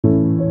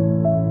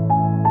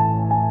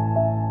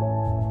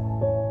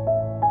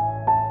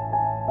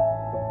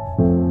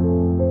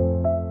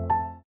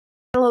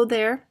Hello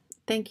there.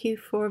 Thank you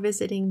for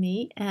visiting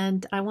me,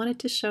 and I wanted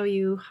to show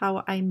you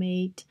how I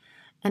made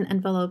an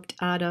envelope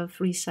out of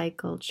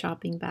recycled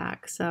shopping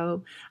bag.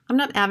 So I'm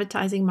not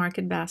advertising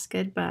Market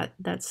Basket, but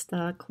that's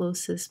the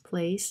closest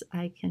place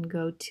I can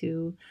go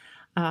to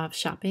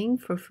shopping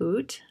for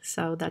food.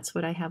 So that's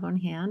what I have on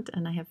hand,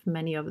 and I have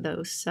many of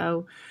those.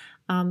 So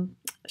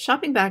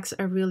shopping bags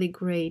are really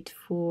great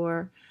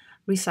for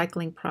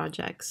recycling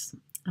projects.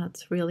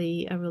 It's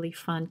really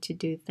fun to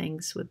do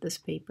things with this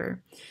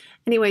paper.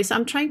 Anyways,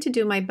 I'm trying to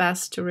do my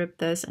best to rip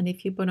this, and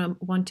if you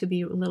want to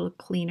be a little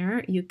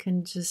cleaner, you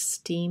can just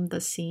steam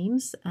the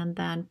seams and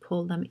then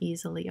pull them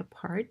easily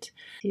apart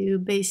to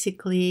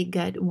basically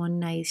get one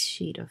nice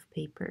sheet of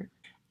paper.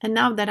 And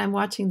now that I'm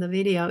watching the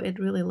video, it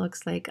really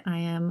looks like I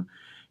am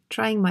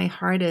trying my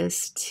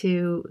hardest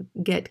to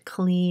get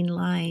clean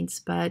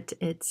lines, but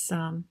it's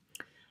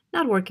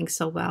not working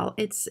so well.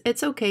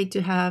 It's okay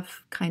to have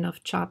kind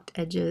of chopped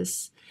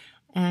edges,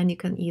 and you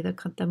can either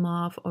cut them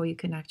off or you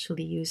can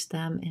actually use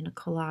them in a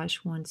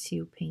collage once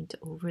you paint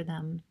over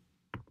them.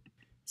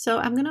 So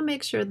I'm gonna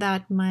make sure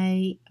that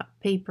my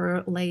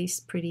paper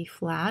lays pretty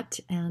flat,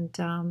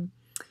 and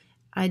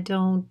I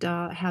don't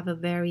have a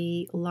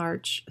very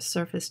large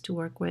surface to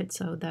work with,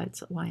 so that's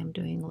why I'm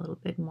doing a little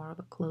bit more of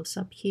a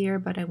close-up here,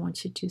 but I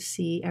want you to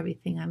see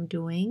everything I'm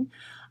doing.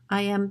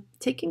 I am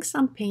taking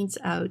some paints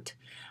out.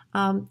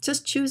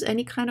 Just choose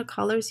any kind of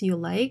colors you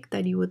like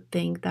that you would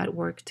think that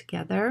work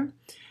together.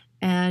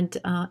 And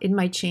it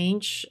might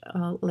change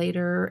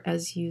later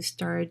as you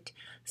start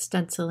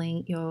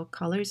stenciling your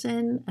colors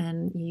in,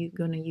 and you're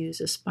going to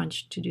use a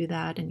sponge to do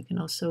that. And you can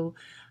also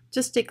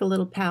just take a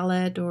little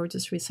palette or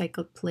just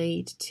recycled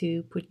plate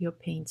to put your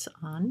paints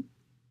on.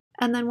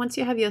 And then once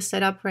you have your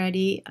setup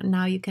ready,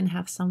 now you can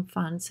have some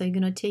fun. So you're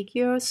going to take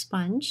your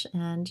sponge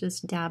and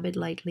just dab it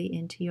lightly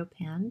into your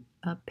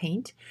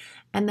paint,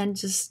 and then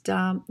just,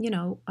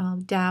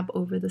 dab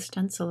over the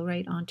stencil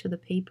right onto the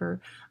paper.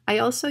 I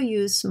also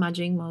use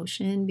smudging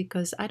motion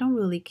because I don't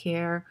really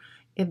care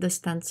if the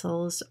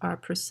stencils are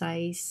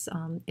precise,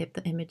 if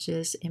the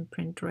images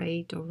imprint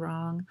right or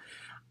wrong.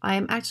 I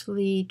am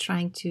actually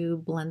trying to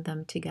blend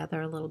them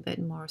together a little bit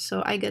more,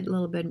 so I get a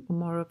little bit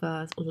more of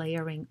a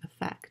layering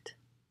effect.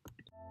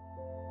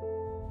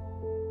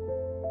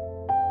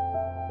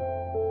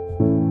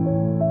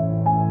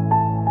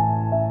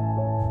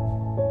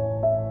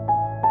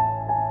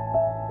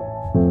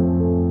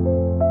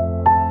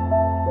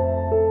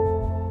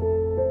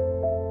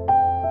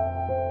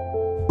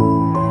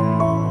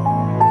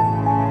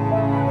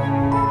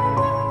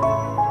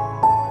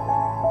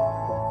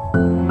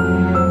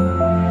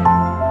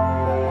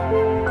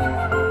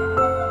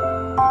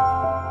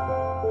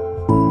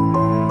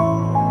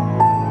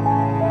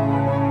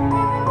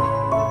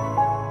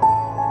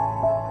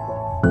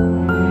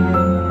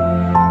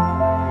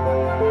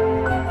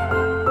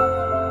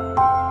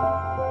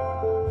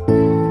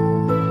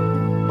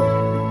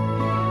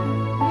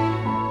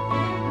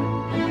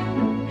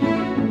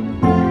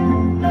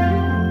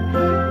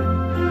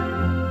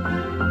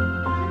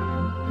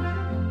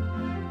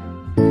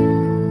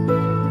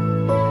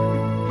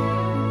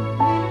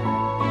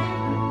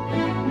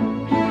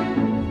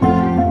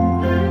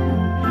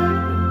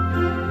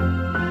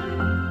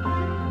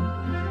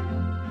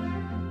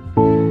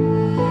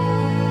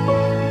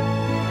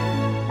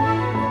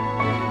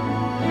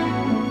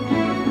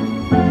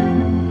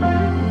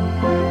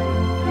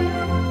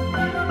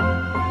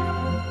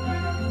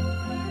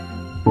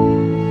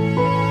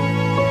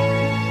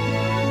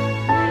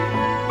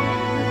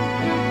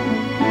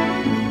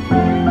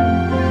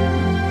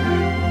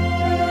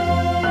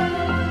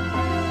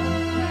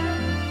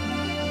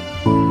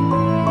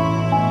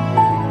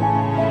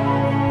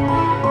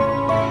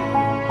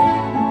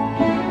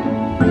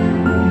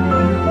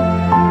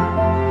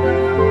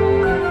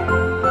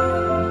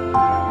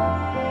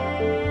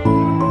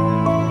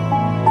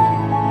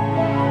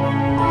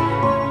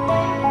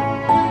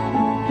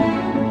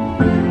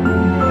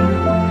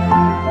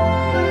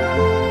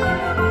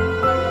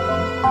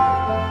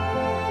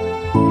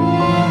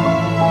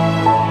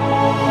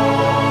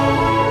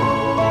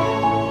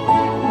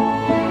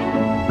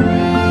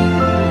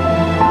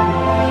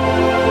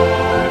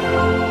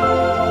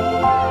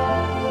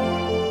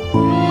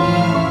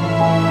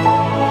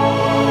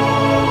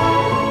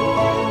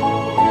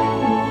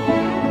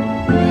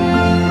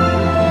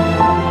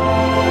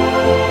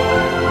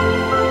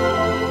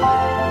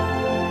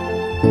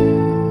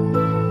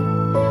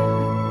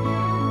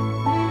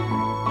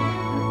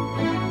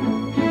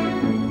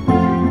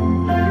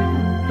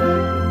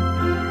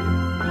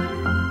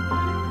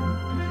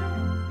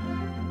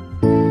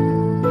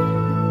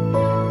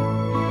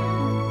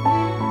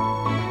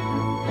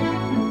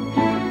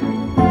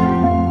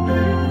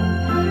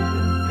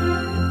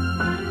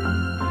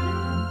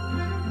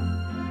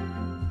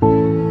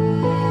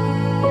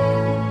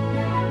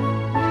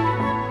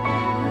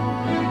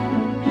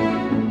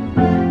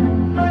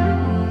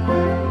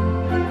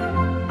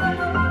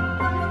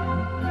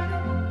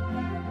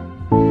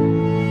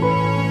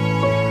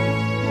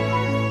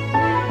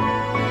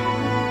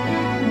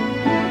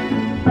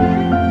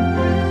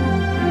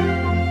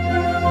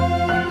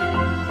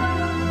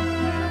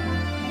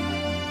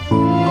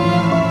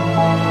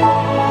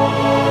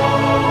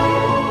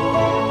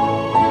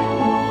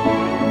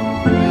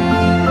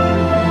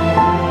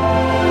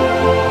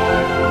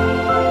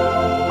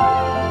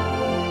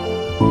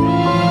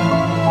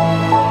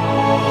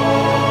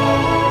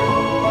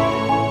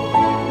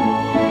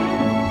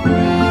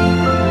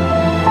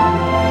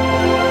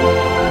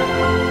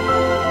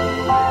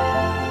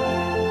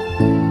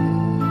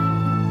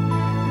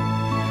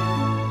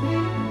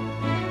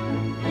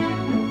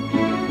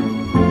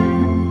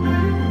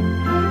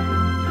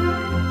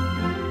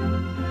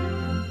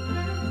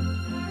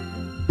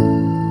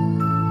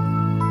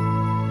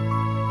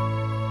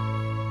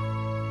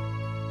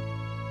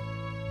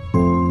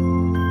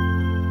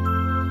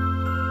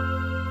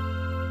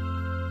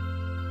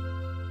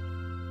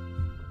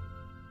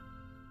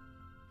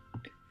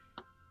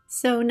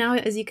 So now,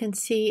 as you can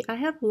see, I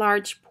have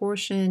large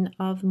portion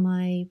of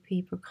my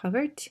paper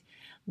covered,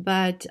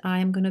 but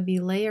I'm going to be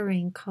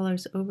layering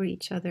colors over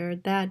each other.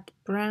 That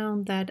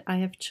brown that I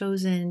have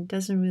chosen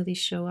doesn't really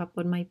show up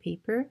on my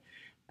paper,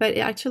 but it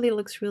actually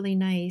looks really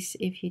nice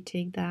if you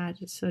take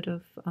that sort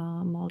of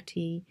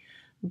multi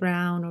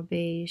brown or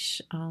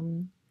beige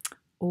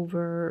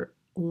over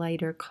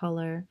lighter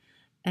color.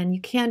 And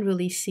you can't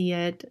really see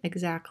it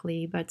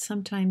exactly, but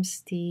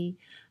sometimes the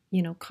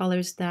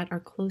colors that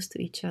are close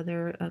to each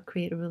other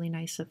create a really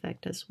nice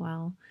effect as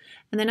well.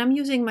 And then I'm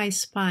using my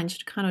sponge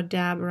to kind of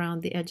dab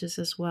around the edges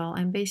as well.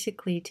 I'm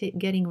basically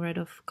getting rid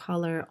of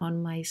color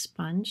on my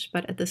sponge,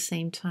 but at the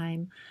same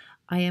time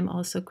I am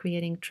also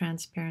creating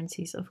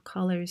transparencies of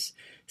colors.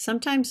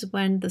 Sometimes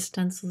when the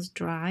stencils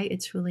dry,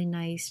 it's really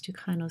nice to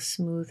kind of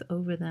smooth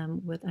over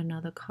them with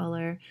another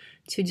color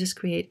to just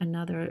create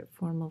another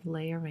form of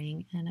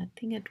layering, and I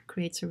think it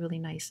creates a really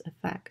nice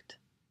effect.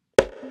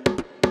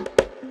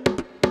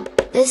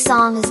 This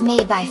song is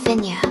made by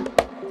Finya.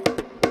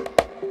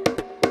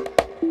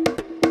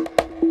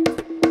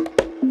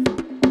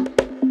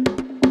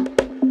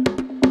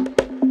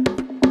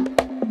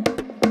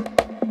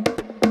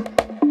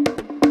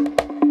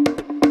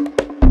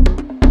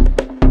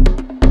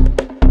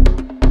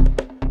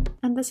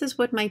 And this is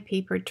what my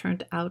paper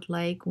turned out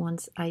like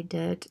once I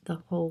did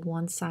the whole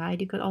one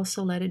side. You could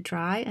also let it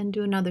dry and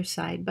do another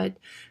side, but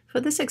for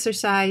this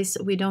exercise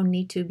we don't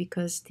need to,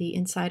 because the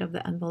inside of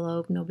the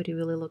envelope, nobody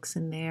really looks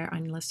in there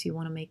unless you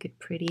want to make it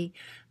pretty.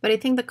 But I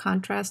think the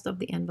contrast of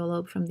the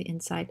envelope from the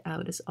inside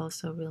out is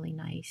also really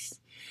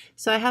nice.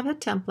 So I have a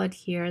template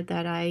here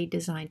that I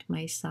designed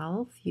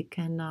myself. You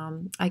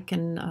can I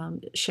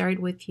can share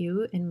it with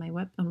you in my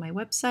on my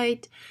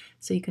website,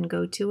 so you can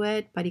go to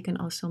it, but you can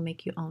also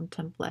make your own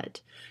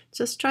template.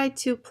 Just try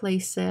to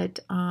place it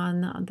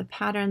on the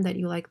pattern that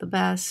you like the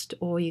best,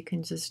 or you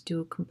can just do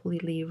a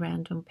completely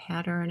random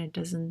pattern. It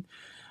doesn't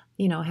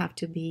have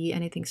to be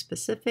anything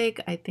specific.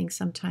 I think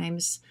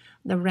sometimes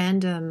the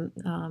random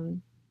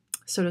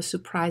sort of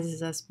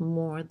surprises us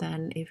more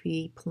than if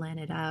we plan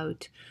it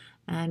out,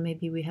 and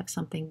maybe we have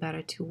something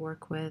better to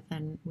work with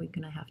and we're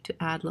gonna have to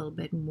add a little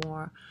bit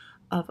more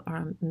of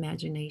our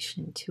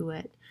imagination to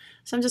it.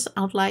 So I'm just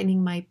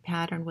outlining my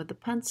pattern with the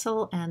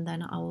pencil, and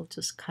then I will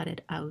just cut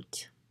it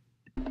out.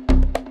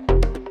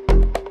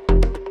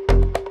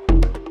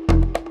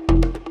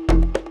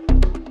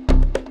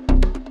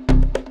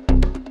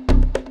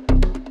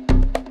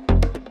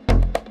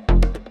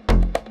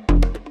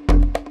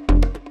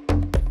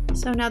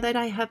 So now that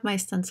I have my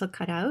stencil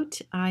cut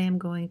out, I am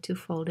going to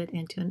fold it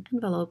into an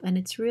envelope, and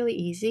it's really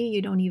easy.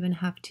 You don't even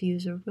have to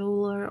use a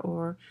ruler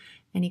or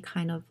any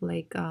kind of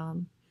like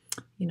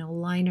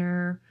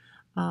liner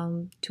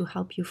to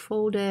help you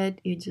fold it.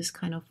 You just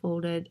kind of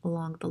fold it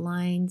along the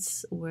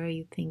lines where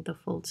you think the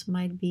folds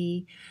might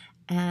be,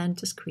 and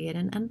just create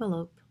an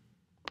envelope.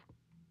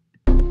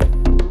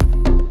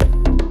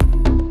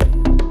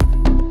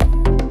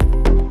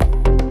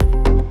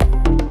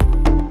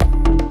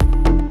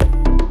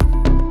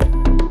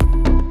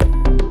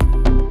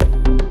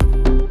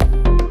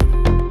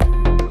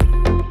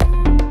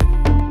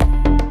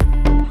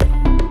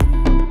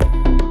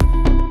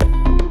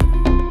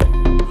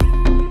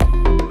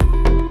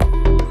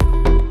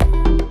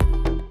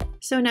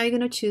 So now you're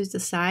going to choose the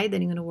side that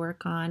you're going to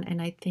work on,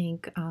 and I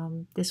think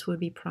this would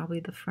be probably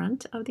the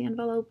front of the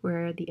envelope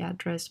where the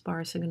address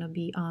bars are going to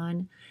be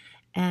on,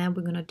 and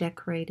we're going to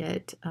decorate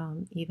it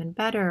even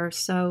better.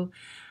 So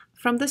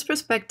from this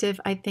perspective,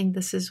 I think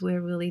this is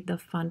where really the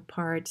fun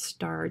part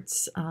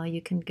starts.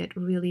 You can get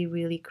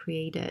really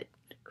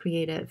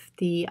creative.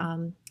 The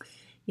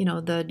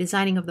the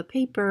designing of the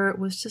paper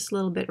was just a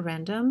little bit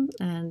random,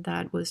 and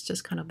that was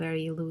just kind of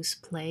very loose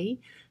play.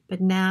 But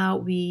now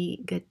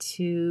we get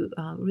to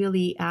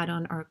really add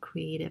on our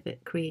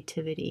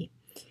creativity.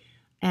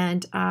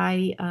 And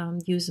I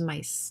use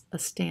my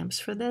stamps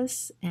for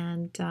this,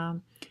 and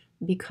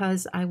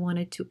because I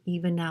wanted to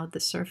even out the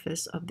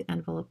surface of the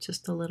envelope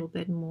just a little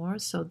bit more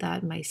so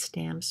that my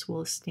stamps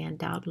will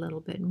stand out a little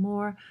bit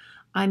more,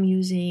 I'm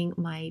using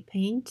my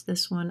paint.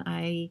 This one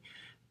I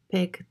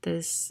picked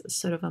this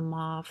sort of a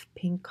mauve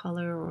pink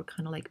color, or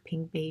kind of like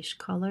pink beige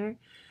color.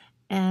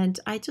 And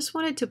I just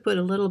wanted to put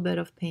a little bit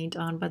of paint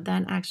on, but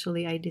then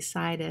actually I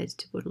decided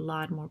to put a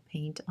lot more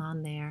paint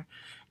on there.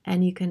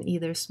 And you can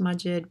either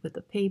smudge it with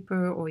the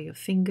paper or your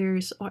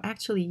fingers, or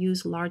actually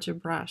use larger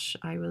brush.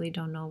 I really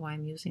don't know why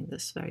I'm using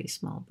this very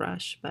small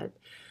brush, but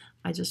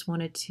I just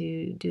wanted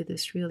to do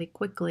this really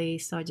quickly,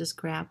 so I just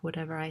grabbed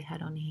whatever I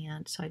had on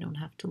hand so I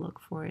don't have to look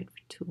for it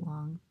for too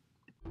long.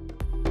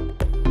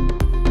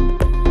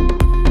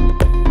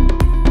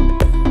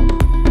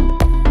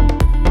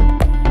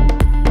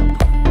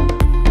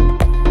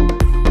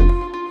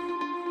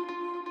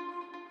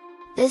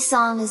 This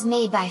song is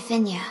made by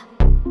Finya.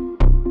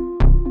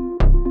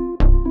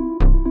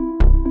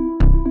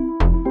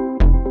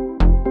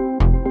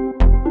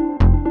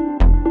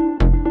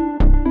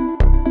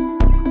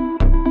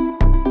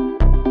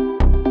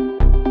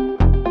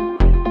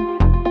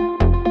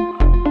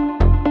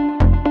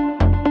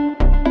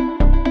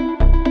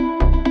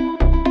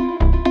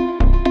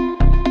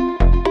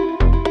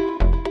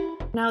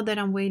 now that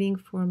I'm waiting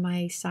for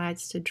my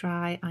sides to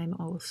dry, I'm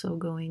also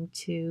going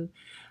to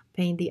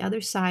paint the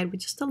other side with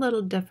just a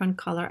little different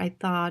color. I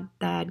thought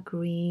that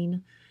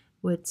green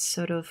would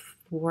sort of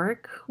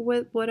work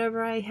with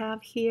whatever I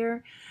have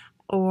here,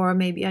 or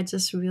maybe I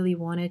just really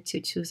wanted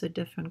to choose a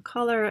different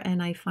color,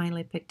 and I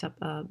finally picked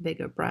up a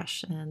bigger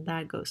brush, and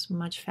that goes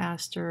much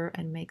faster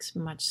and makes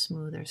much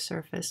smoother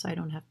surface, so I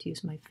don't have to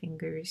use my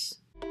fingers.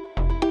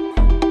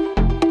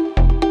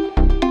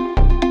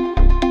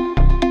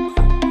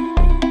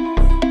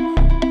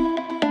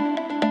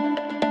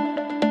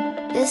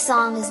 This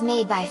song is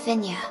made by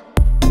Finya.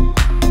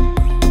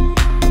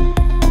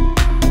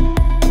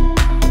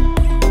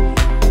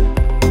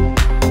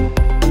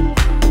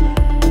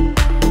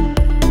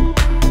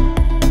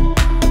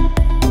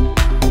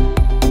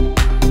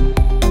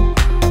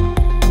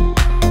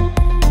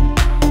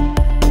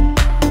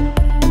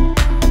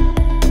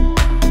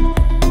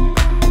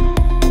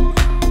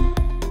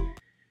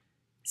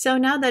 So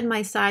now that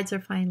my sides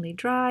are finally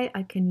dry,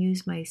 I can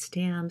use my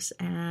stamps,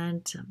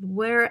 and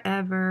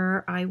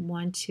wherever I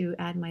want to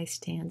add my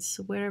stamps,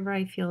 wherever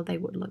I feel they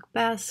would look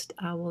best,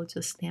 I will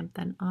just stamp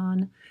them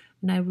on.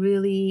 And I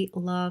really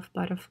love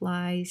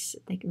butterflies.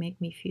 They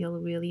make me feel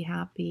really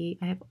happy.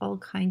 I have all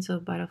kinds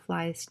of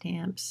butterfly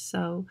stamps,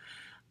 so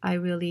I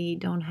really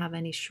don't have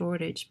any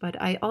shortage.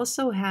 But I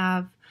also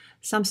have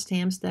some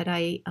stamps that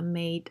I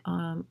made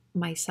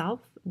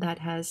myself that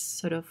has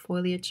sort of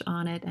foliage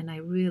on it, and I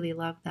really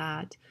love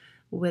that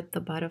with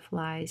the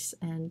butterflies.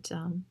 And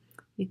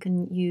you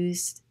can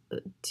use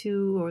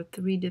 2 or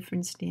 3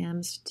 different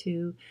stamps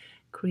to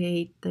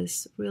create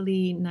this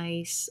really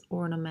nice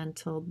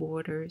ornamental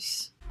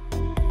borders.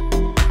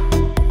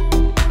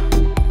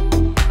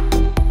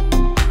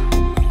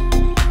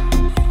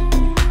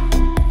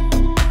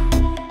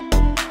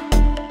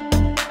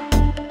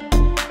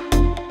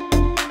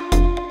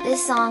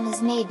 This song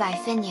is made by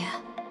Finya.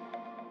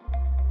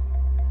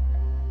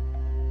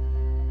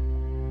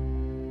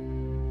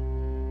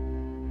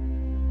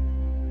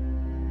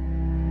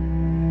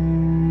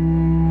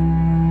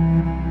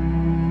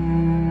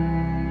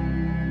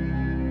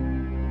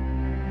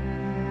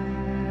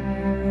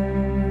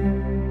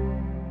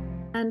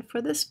 And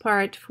for this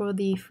part, for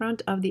the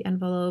front of the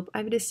envelope,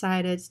 I've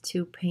decided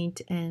to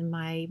paint in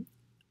my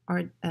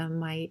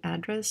my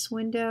address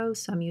window.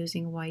 So I'm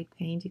using white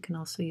paint. You can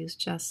also use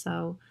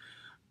gesso.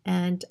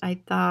 And I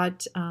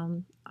thought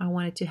I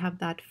wanted to have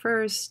that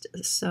first,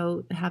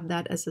 so have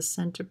that as a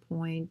center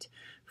point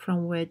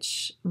from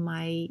which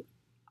my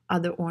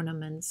other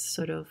ornaments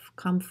sort of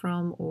come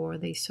from, or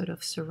they sort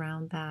of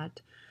surround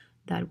that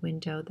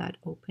window, that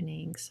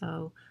opening.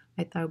 So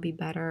I thought it would be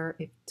better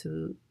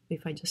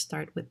if I just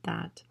start with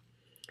that.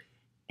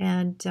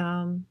 And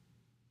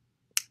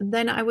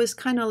then I was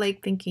kind of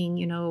like thinking,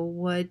 you know,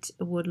 what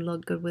would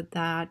look good with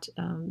that,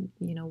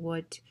 you know,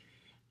 what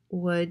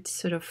would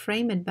sort of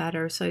frame it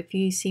better. So if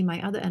you see my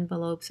other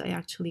envelopes, I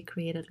actually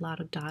created a lot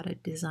of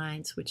dotted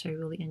designs, which I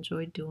really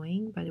enjoyed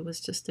doing, but it was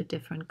just a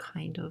different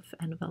kind of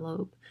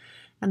envelope.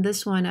 And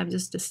this one, I've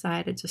just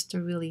decided just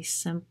a really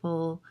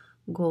simple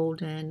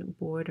golden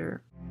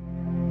border.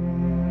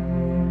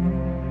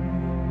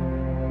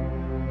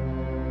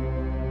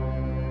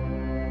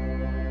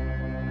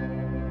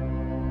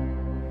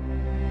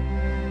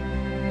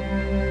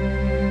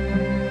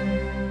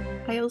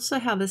 I also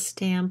have a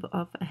stamp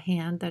of a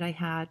hand that I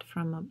had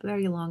from a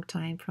very long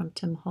time from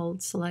Tim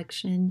Holtz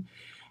selection,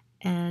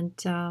 and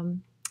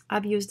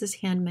I've used this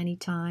hand many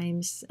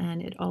times,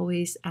 and it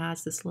always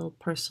adds this little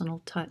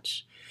personal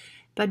touch.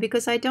 But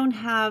because I don't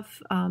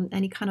have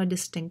any kind of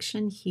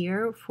distinction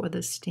here for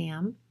the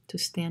stamp to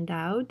stand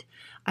out,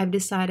 I've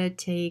decided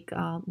to take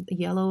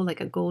yellow,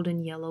 like a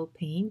golden yellow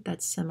paint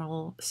that's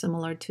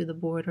similar to the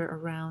border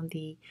around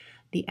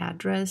the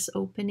address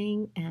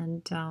opening,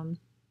 and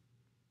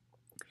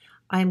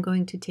I'm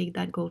going to take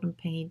that golden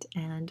paint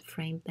and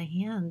frame the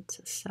hand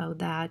so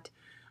that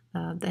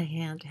the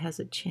hand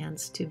has a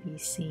chance to be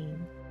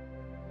seen.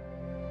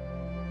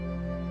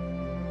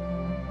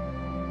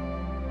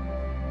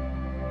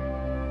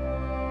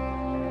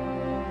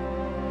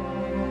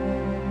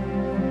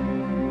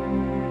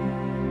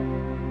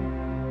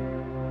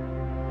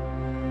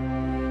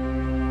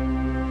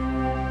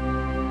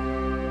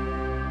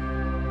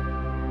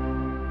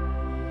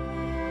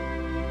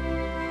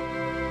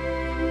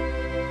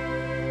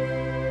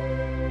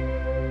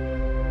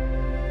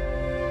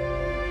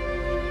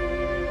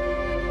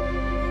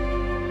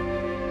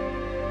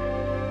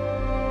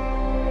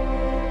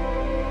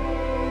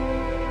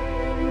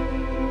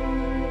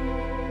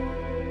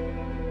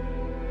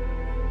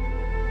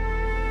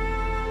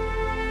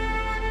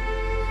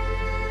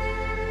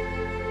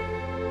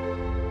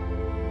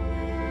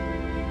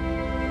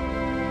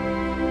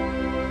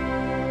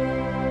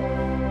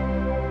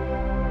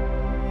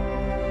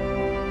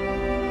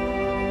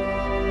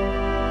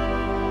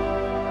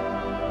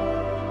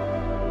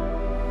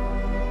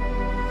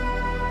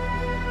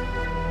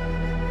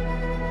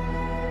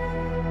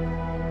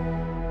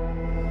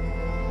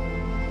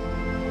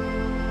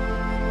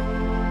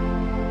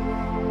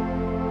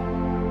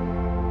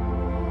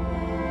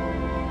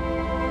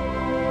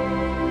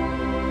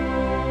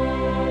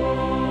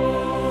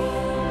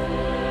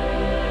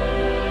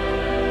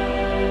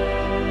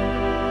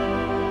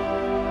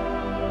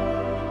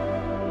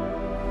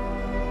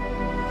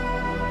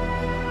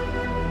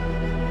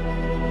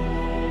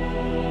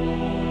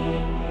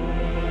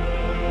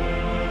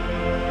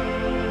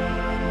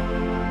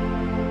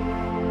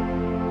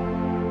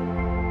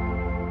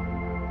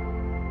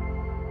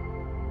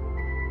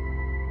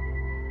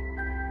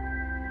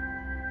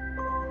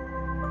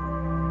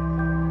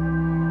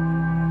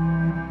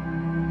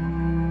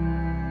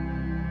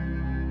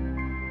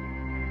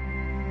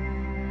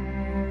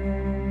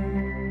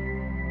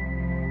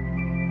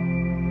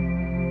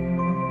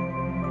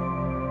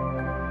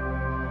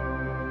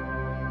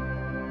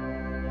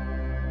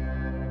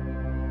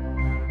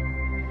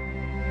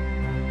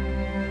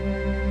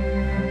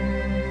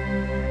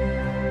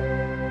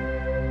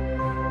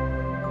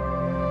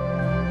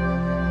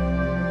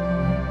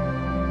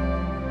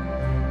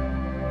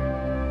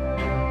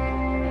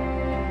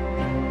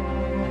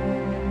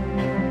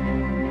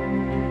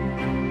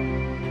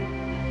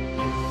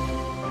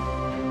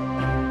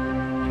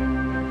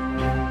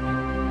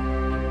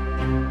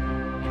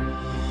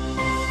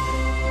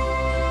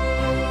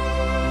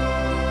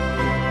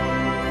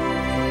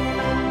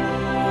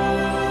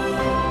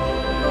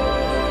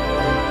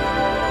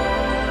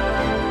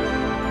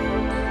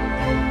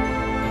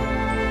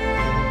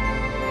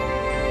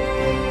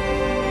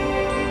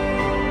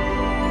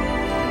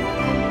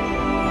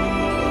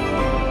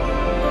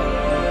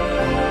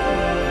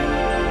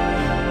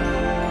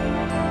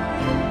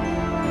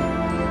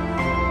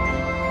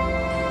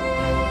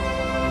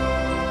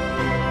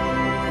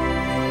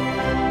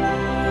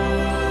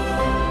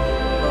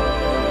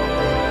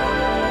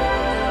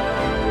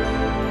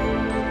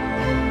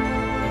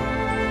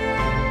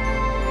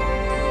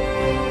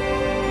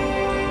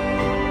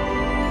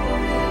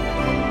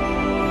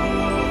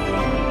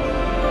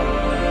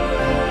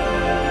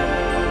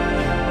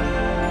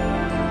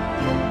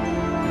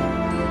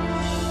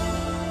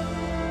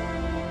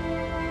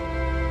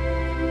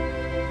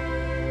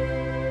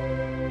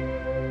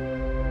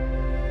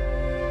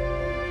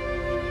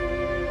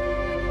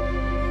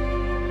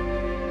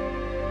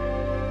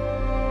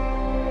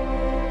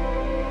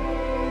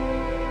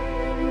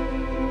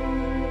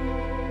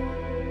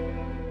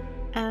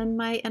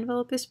 my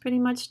envelope is pretty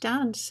much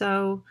done.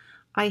 So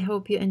I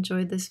hope you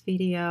enjoyed this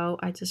video.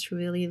 I just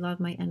really love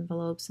my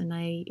envelopes, and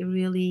I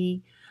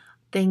really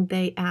think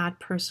they add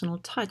personal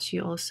touch.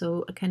 You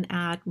also can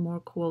add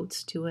more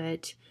quotes to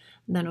it.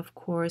 Then of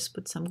course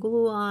put some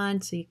glue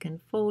on so you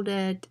can fold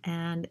it,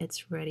 and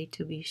it's ready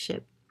to be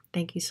shipped.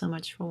 Thank you so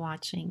much for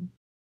watching.